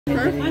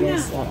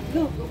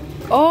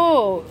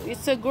Oh,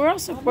 it's a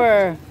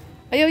grasshopper.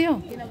 Ayo,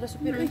 yo.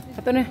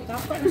 Ato na.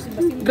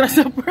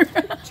 Grasshopper.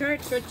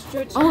 Church.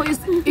 Oh,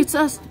 it's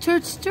a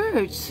church.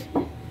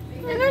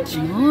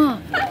 Oh.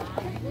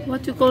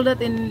 What you call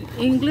that in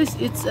English?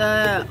 It's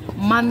a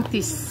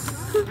mantis.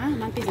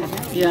 Mantis.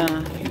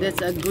 Yeah,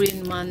 that's a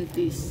green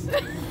mantis.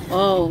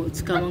 Oh,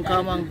 it's come.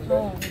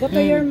 Go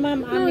to your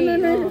mom, Ami.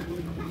 No.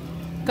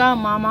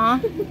 Come,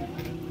 Mama.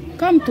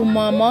 Come to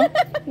Mama.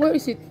 Where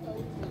is it?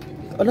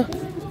 Ala.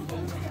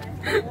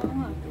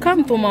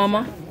 Come to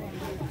Mama.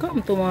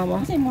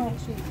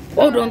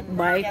 Oh, don't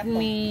bite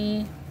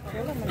me.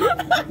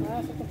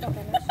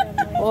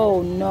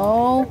 Oh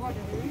no.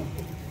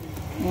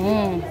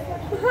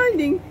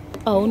 Hiding.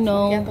 Oh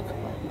no.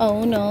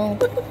 Oh no.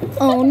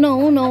 Oh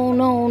no.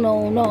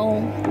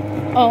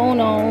 Oh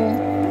no.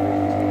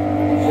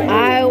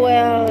 I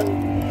will.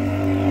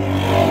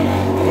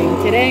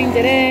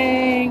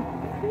 Ding.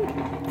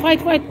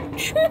 Fight.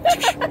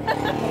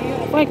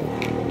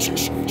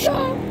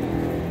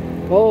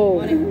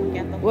 Oh.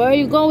 Where are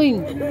you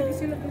going?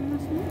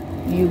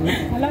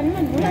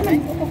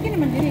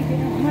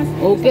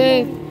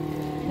 Okay.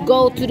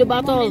 Go to the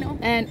battle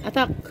and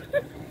attack.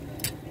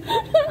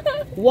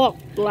 Walk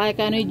like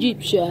an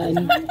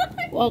Egyptian.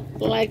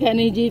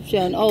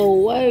 Oh,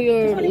 why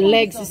your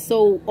legs is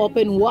so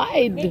open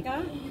wide?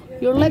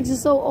 Your legs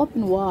is so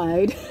open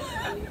wide.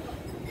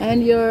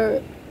 And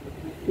your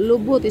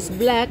lubot is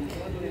black.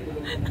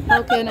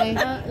 How can I?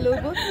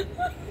 Lubot?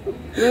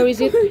 Where is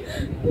it?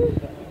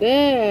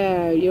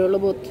 There, your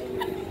lubot.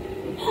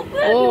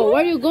 Oh,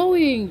 where are you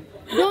going?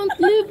 Don't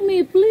leave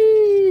me, please.